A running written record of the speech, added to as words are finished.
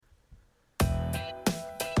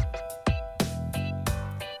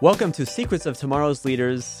Welcome to Secrets of Tomorrow's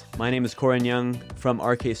Leaders. My name is Corin Young from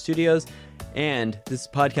RK Studios, and this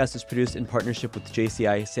podcast is produced in partnership with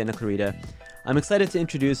JCI Santa Clarita. I'm excited to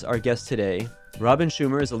introduce our guest today. Robin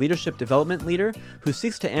Schumer is a leadership development leader who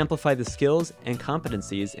seeks to amplify the skills and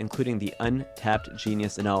competencies, including the untapped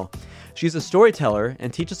genius in all. She's a storyteller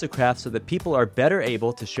and teaches the craft so that people are better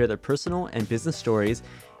able to share their personal and business stories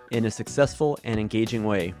in a successful and engaging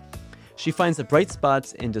way. She finds the bright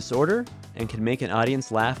spots in disorder and can make an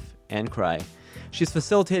audience laugh and cry. She's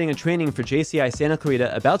facilitating a training for JCI Santa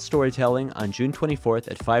Clarita about storytelling on June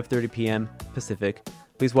 24th at 5:30 p.m. Pacific.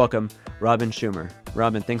 Please welcome Robin Schumer.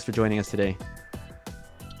 Robin, thanks for joining us today.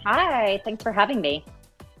 Hi, thanks for having me.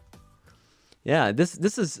 Yeah, this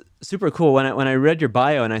is super cool. When I read your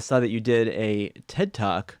bio and I saw that you did a TED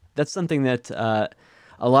Talk, that's something that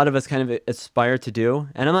a lot of us kind of aspire to do.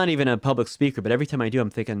 And I'm not even a public speaker, but every time I do,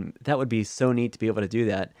 I'm thinking that would be so neat to be able to do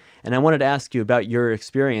that. And I wanted to ask you about your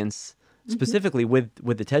experience specifically with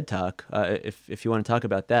the TED Talk, if you want to talk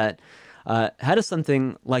about that. How does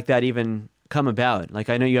something like that even come about? Like,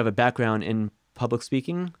 I know you have a background in public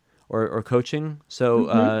speaking or coaching.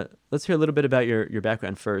 So let's hear a little bit about your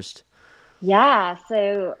background first. Yeah,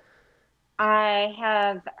 so I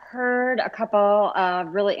have heard a couple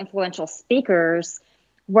of really influential speakers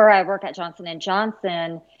where I work at Johnson &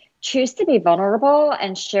 Johnson choose to be vulnerable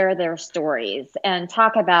and share their stories and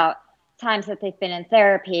talk about times that they've been in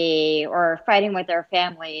therapy or fighting with their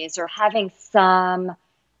families or having some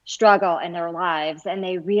struggle in their lives. And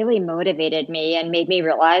they really motivated me and made me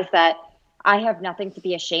realize that I have nothing to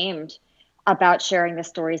be ashamed about sharing the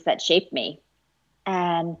stories that shaped me.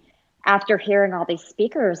 And after hearing all these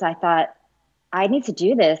speakers, I thought, I need to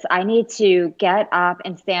do this. I need to get up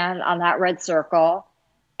and stand on that red circle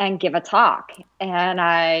and give a talk. And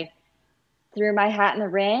I threw my hat in the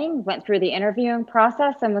ring, went through the interviewing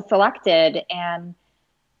process and was selected. And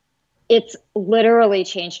it's literally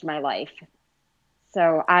changed my life.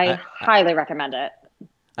 So I highly recommend it.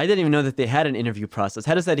 I didn't even know that they had an interview process.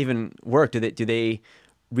 How does that even work? Do they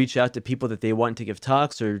reach out to people that they want to give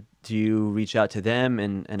talks, or do you reach out to them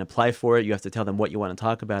and apply for it? You have to tell them what you want to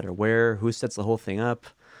talk about or where, who sets the whole thing up?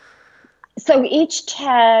 So each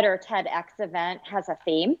TED or TEDx event has a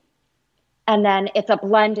theme, and then it's a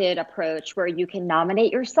blended approach where you can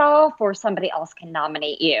nominate yourself or somebody else can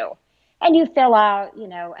nominate you. And you fill out,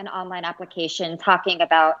 an online application talking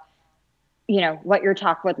about, what your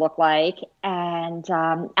talk would look like. And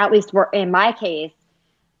at least in my case,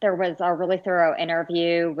 there was a really thorough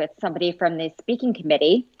interview with somebody from the speaking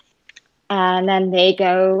committee. And then they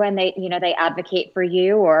go and they advocate for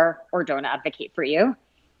you or don't advocate for you.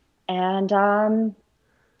 And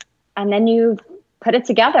then you put it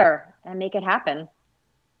together and make it happen.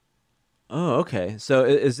 Oh, okay. So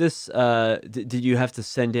is this, did you have to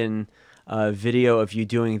send in a video of you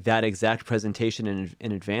doing that exact presentation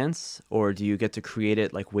in advance, or do you get to create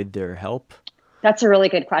it like with their help? That's a really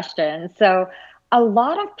good question. So a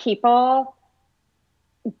lot of people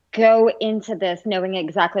go into this knowing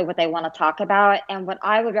exactly what they want to talk about. And what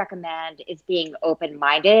I would recommend is being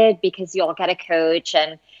open-minded, because you'll get a coach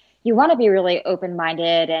and you want to be really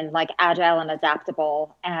open-minded and like agile and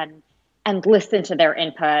adaptable and listen to their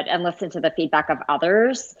input and listen to the feedback of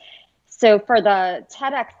others. So for the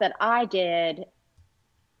TEDx that I did,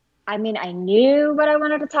 I knew what I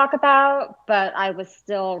wanted to talk about, but I was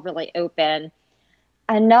still really open.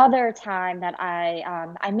 Another time that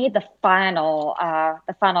I made the final, I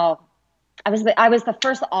was the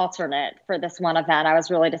first alternate for this one event. I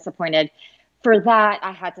was really disappointed. For that,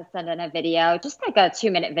 I had to send in a video, just like a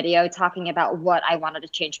 2-minute video talking about what I wanted to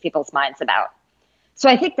change people's minds about. So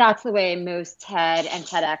I think that's the way most TED and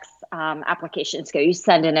TEDx applications go. You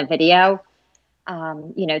send in a video,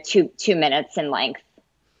 2 minutes in length.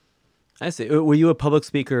 I see. Were you a public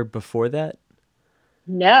speaker before that?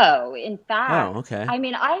 No, in fact, oh, okay.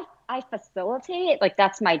 I facilitate, like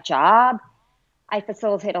that's my job. I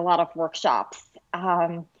facilitate a lot of workshops.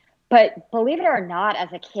 But believe it or not,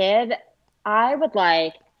 as a kid, I would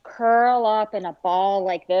like curl up in a ball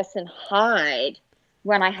like this and hide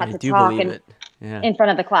when I had to talk in front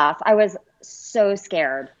of the class. I was so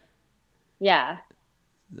scared. Yeah.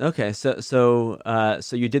 Okay. So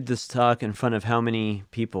you did this talk in front of how many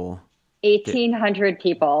people? 1,800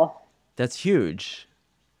 people. That's huge.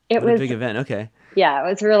 It was a big event. Okay. Yeah, it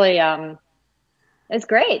was really, it was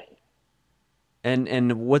great.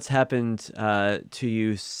 And what's happened to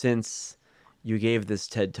you since you gave this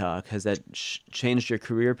TED Talk? Has that changed your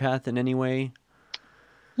career path in any way?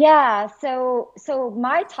 Yeah, so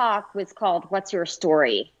my talk was called What's Your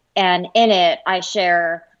Story? And in it, I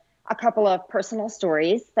share a couple of personal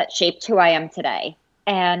stories that shaped who I am today.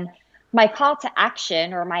 And my call to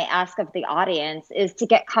action or my ask of the audience is to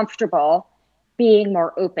get comfortable being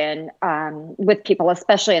more open with people,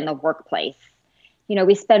 especially in the workplace. You know,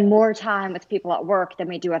 we spend more time with people at work than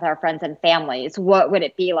we do with our friends and families. What would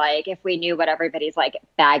it be like if we knew what everybody's like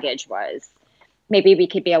baggage was? Maybe we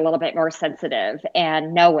could be a little bit more sensitive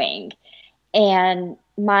and knowing. And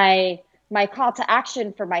my call to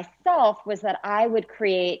action for myself was that I would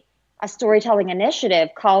create a storytelling initiative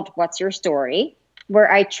called What's Your Story, where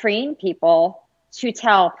I train people to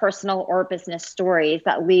tell personal or business stories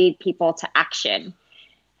that lead people to action.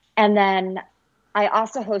 And then I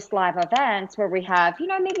also host live events where we have, you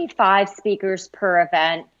know, maybe 5 speakers per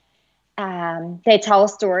event. They tell a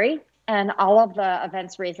story, and all of the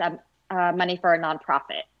events raise money for a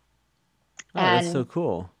nonprofit. Oh, that's so And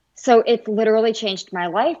cool. so it's literally changed my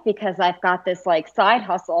life because I've got this like side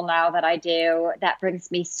hustle now that I do that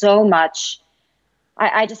brings me so much.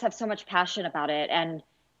 I just have so much passion about it. And,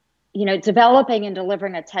 you know, developing and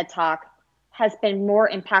delivering a TED Talk has been more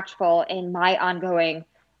impactful in my ongoing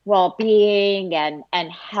well-being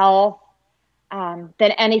and health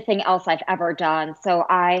than anything else I've ever done. So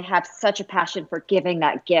I have such a passion for giving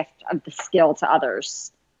that gift of the skill to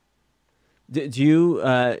others. Do you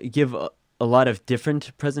give a lot of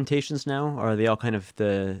different presentations now, or are they all kind of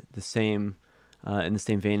the same in the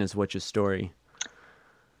same vein as What's Your Story?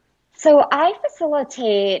 So I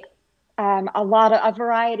facilitate a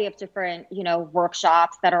variety of different, you know,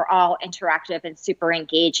 workshops that are all interactive and super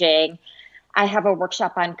engaging. I have a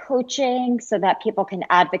workshop on coaching so that people can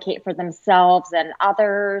advocate for themselves and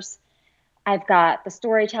others. I've got the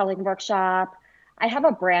storytelling workshop. I have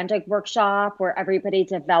a branding workshop where everybody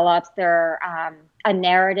develops their a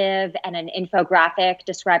narrative and an infographic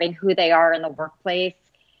describing who they are in the workplace.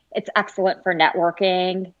 It's excellent for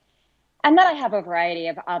networking. And then I have a variety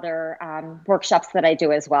of other workshops that I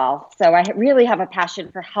do as well. So I really have a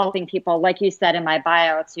passion for helping people, like you said in my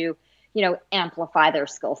bio, to, you know, amplify their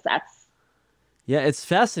skill sets. Yeah, it's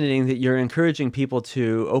fascinating that you're encouraging people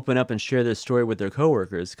to open up and share their story with their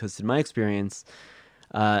coworkers. Because in my experience,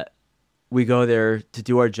 uh, we go there to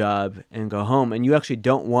do our job and go home, and you actually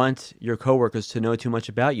don't want your coworkers to know too much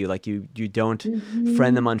about you. Like you don't friend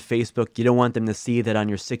Mm-hmm. them on Facebook. You don't want them to see that on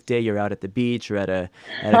your sick day you're out at the beach or at a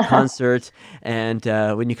concert. And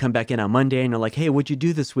when you come back in on Monday and you're like, "Hey, what'd you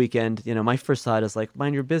do this weekend?" You know, my first thought is like,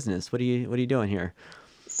 "Mind your business. What are you doing here?"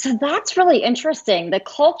 So that's really interesting. The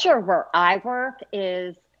culture where I work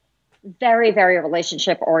is very, very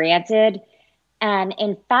relationship oriented. And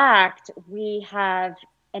in fact, we have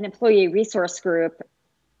an employee resource group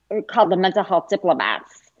called the Mental Health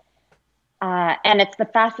Diplomats. And it's the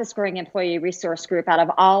fastest growing employee resource group out of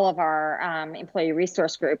all of our employee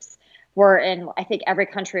resource groups. We're in, I think, every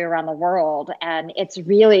country around the world. And it's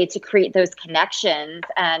really to create those connections.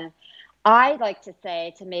 And I like to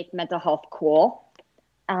say to make mental health cool.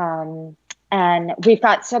 Um, and we've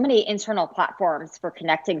got so many internal platforms for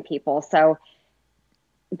connecting people. So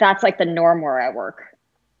that's like the norm where I work.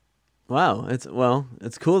 Wow, it's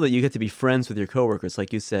cool that you get to be friends with your coworkers.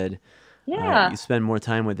 Like you said, you Yeah. spend more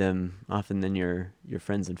time with them often than your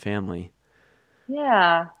friends and family.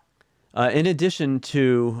 Yeah. In addition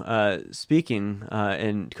to speaking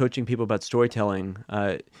and coaching people about storytelling,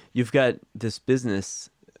 you've got this business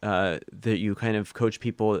that you kind of coach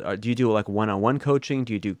people. Do you do like one-on-one coaching?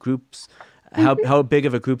 Do you do groups? How big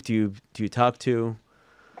of a group do you talk to?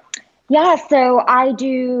 Yeah, so I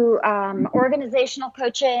do organizational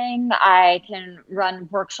coaching. I can run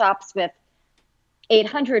workshops with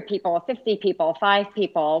 800 people, 50 people, 5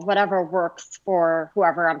 people, whatever works for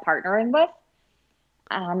whoever I'm partnering with.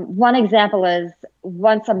 One example is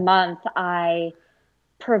once a month, I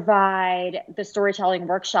provide the storytelling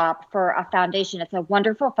workshop for a foundation. It's a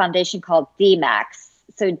wonderful foundation called DMAX.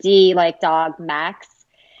 So D like dog, Max.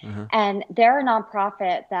 Uh-huh. And they're a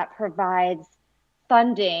nonprofit that provides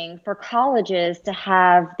funding for colleges to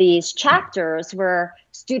have these chapters where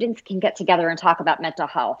students can get together and talk about mental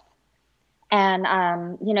health. And,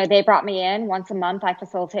 you know, they brought me in once a month. I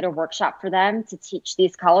facilitate a workshop for them to teach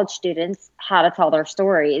these college students how to tell their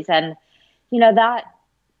stories. And, you know, that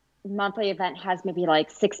monthly event has maybe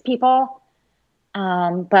like 6 people.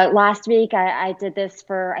 But last week I did this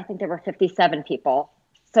for, I think there were 57 people.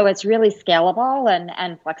 So it's really scalable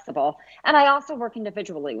and flexible. And I also work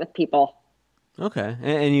individually with people. Okay,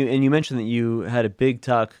 and you mentioned that you had a big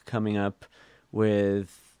talk coming up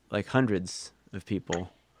with like hundreds of people.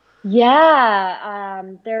 Yeah,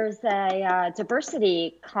 there's a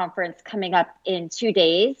diversity conference coming up in 2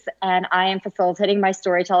 days, and I am facilitating my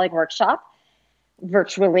storytelling workshop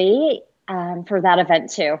virtually for that event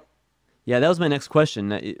too. Yeah, that was my next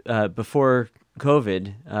question. Before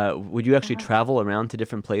COVID, would you actually travel around to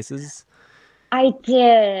different places? I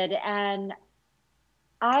did, and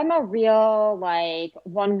I'm a real like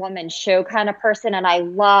one woman show kind of person, and I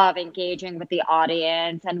love engaging with the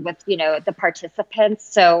audience and with, the participants.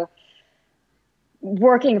 So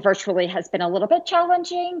working virtually has been a little bit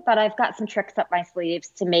challenging, but I've got some tricks up my sleeves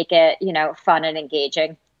to make it, fun and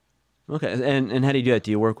engaging. Okay, and how do you do it?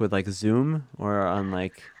 Do you work with like Zoom or on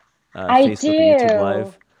like I Facebook or YouTube do.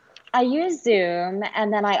 Live? I use Zoom,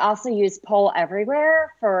 and then I also use Poll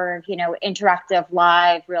Everywhere for, interactive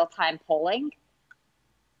live real-time polling,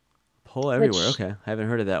 Poll everywhere. which Okay, I haven't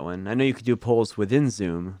heard of that one. I know you could do polls within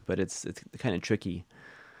Zoom, but it's kind of tricky.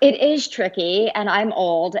 it is tricky, and I'm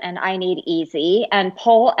old and I need easy. And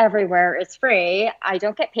Poll Everywhere is free. I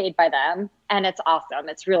don't get paid by them, and it's awesome.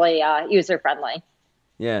 It's really user friendly.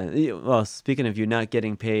 Yeah. Well, speaking of you not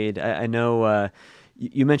getting paid, I know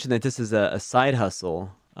you mentioned that this is a side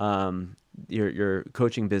hustle, your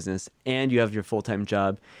coaching business, and you have your full time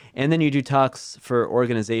job, and then you do talks for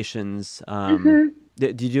organizations.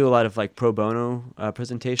 Do you do a lot of like pro bono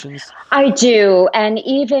presentations? I do, and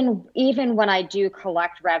even when I do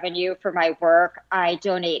collect revenue for my work, I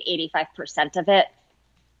donate 85% of it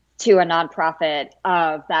to a nonprofit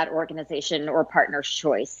of that organization or partner's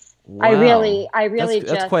choice. I Wow, really, I that's really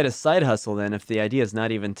that's just, quite a side hustle then. If the idea is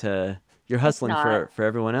not even to you're it's hustling not. for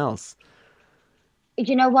everyone else.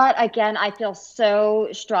 You know what? Again, I feel so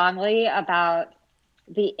strongly about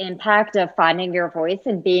the impact of finding your voice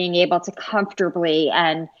and being able to comfortably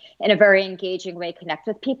and in a very engaging way connect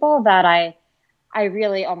with people that I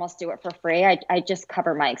really almost do it for free. I just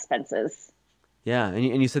cover my expenses. Yeah,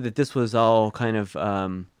 and you said that this was all kind of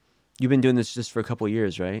you've been doing this just for a couple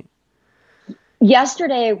years, right?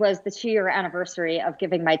 Yesterday was the 2-year anniversary of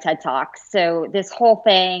giving my TED Talk. So this whole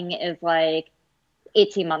thing is like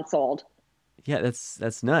 18 months old. Yeah,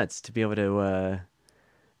 that's nuts to be able to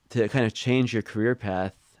kind of change your career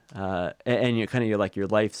path and your kind of your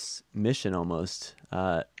life's mission almost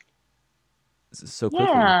so quickly.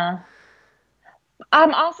 Yeah.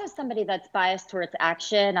 I'm also somebody that's biased towards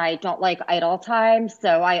action. I don't like idle time,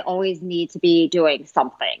 so I always need to be doing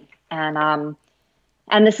something.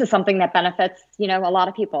 And this is something that benefits, a lot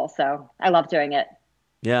of people. So I love doing it.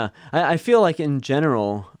 Yeah, I feel like in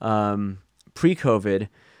general, pre-COVID,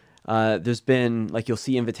 there's been like you'll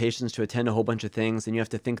see invitations to attend a whole bunch of things, and you have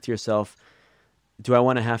to think to yourself, do I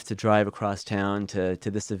want to have to drive across town to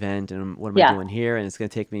this event, and what am I Yeah. doing here? And it's going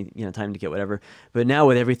to take me time to get whatever. But now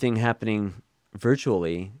with everything happening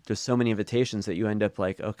virtually, there's so many invitations that you end up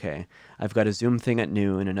like, okay, I've got a Zoom thing at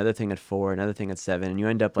noon, another thing at 4, another thing at 7, and you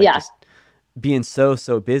end up like Yeah. just being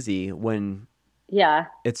so busy when Yeah.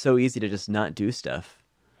 it's so easy to just not do stuff.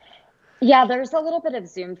 Yeah. There's a little bit of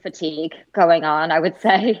Zoom fatigue going on, I would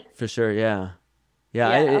say. For sure, yeah.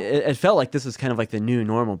 Yeah, Yeah. it felt like this was kind of like the new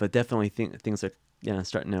normal, but definitely things are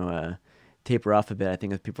starting to taper off a bit. I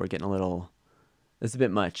think that people are getting a little. It's a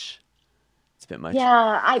bit much. It's a bit much.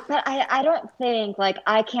 Yeah. But I don't think like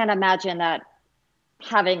I can't imagine that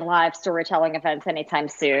having live storytelling events anytime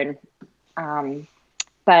soon. Um,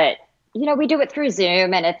 but we do it through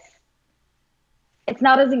Zoom, and it's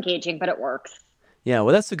not as engaging, but it works. Yeah,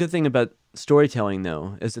 well, that's the good thing about storytelling,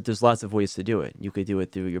 though, is that there's lots of ways to do it. You could do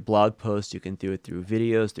it through your blog posts. You can do it through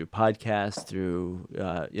videos, through podcasts, through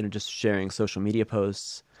just sharing social media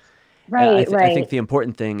posts. Right, I think right. the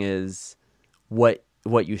important thing is what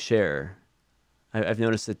you share. I've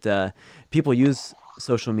noticed that people use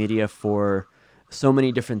social media for so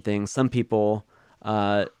many different things. Some people,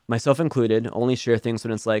 myself included, only share things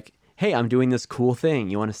when it's like, "Hey, I'm doing this cool thing.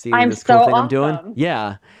 You want to see I'm this cool so thing I'm doing?" awesome.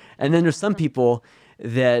 Yeah. And then there's some people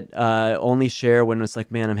that only share when it's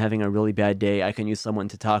like, "Man, I'm having a really bad day. I can use someone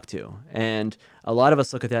to talk to." And a lot of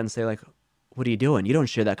us look at that and say, like, "What are you doing? You don't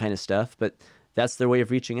share that kind of stuff." But that's their way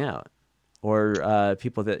of reaching out. Or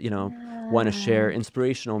people that want to share Yeah.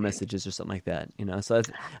 inspirational messages or something like that. So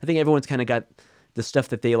I think everyone's kind of got the stuff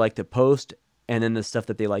that they like to post, and then the stuff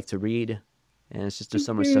that they like to read, and it's just there's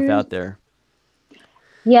so much stuff Mhm. out there.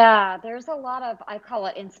 Yeah, there's a lot of, I call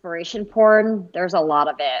it inspiration porn. There's a lot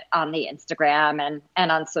of it on the Instagram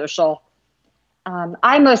and on social.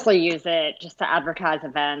 I mostly use it just to advertise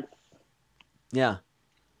events. Yeah,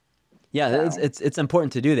 yeah, So, it's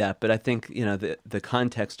important to do that, but I think the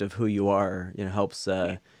context of who you are helps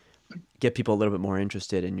get people a little bit more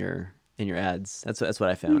interested in your ads. That's what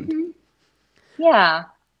I found. hmm, yeah.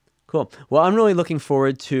 Cool. Well, I'm really looking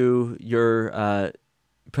forward to your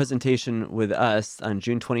presentation with us on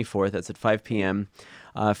June 24th. That's at 5 p.m.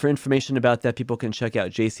 For information about that, people can check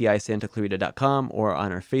out jcisantaclarita.com or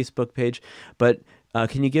on our Facebook page. But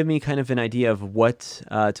can you give me kind of an idea of what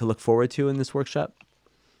to look forward to in this workshop?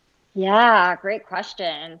 Yeah, great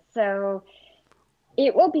question. So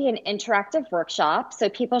it will be an interactive workshop. So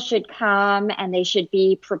people should come and they should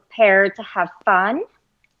be prepared to have fun.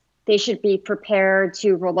 They should be prepared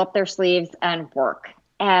to roll up their sleeves and work.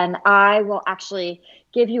 And I will actually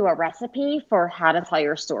give you a recipe for how to tell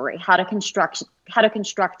your story, how to construct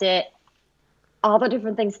it, all the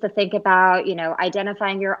different things to think about,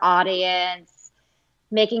 identifying your audience,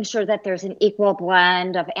 making sure that there's an equal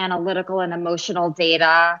blend of analytical and emotional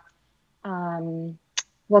data. Um,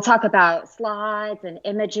 we'll talk about slides and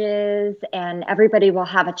images, and everybody will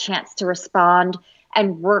have a chance to respond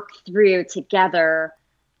and work through together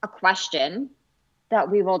a question that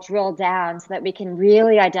we will drill down so that we can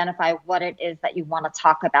really identify what it is that you want to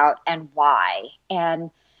talk about and why. And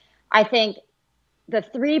I think the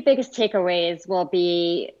three biggest takeaways will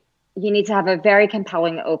be you need to have a very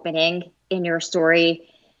compelling opening in your story.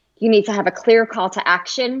 You need to have a clear call to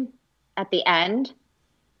action at the end.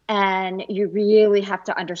 And you really have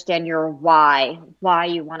to understand your why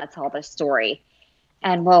you want to tell this story.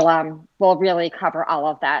 And we'll really cover all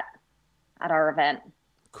of that at our event.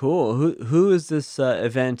 Cool. Who is this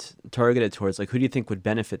event targeted towards? Like, who do you think would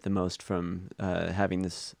benefit the most from having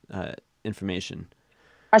this information?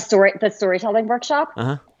 The storytelling workshop.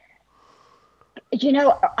 Uh-huh.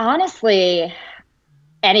 Honestly,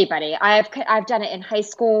 anybody. I've done it in high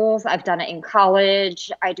schools. I've done it in college.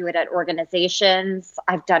 I do it at organizations.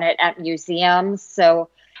 I've done it at museums. So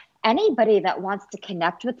anybody that wants to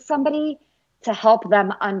connect with somebody to help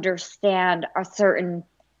them understand a certain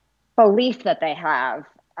belief that they have,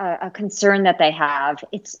 a concern that they have,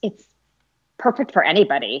 it's perfect for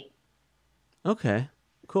anybody. Okay.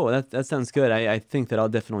 Cool. That sounds good. I think that I'll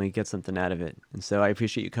definitely get something out of it. And so I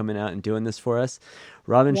appreciate you coming out and doing this for us.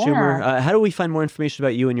 Robin Schumer, how do we find more information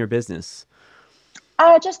about you and your business?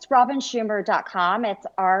 Just robinschumer.com. It's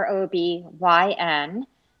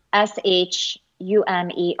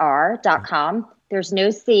ROBYNSHUMER.com. There's no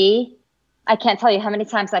C. I can't tell you how many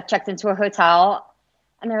times I've checked into a hotel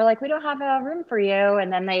and they're like, we don't have a room for you.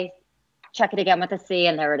 And then they check it again with a C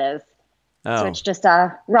and there it is. Oh. So it's just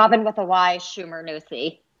Robin with a Y, Schumer, no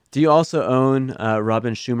C. Do you also own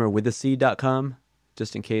RobinSchumerWithAC.com,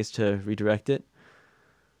 just in case to redirect it?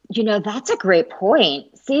 That's a great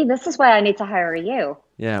point. See, this is why I need to hire you.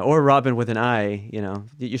 Yeah, or Robin with an I,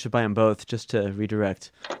 you should buy them both just to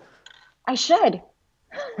redirect. I should.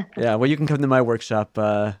 Yeah, well, you can come to my workshop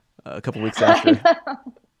a couple weeks after.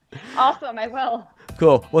 Awesome, I will.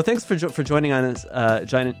 Cool. Well, thanks for joining us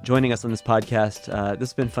on this podcast. This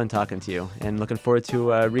has been fun talking to you, and looking forward to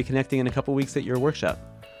reconnecting in a couple weeks at your workshop.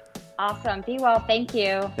 Awesome. Be well. Thank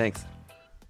you. Thanks.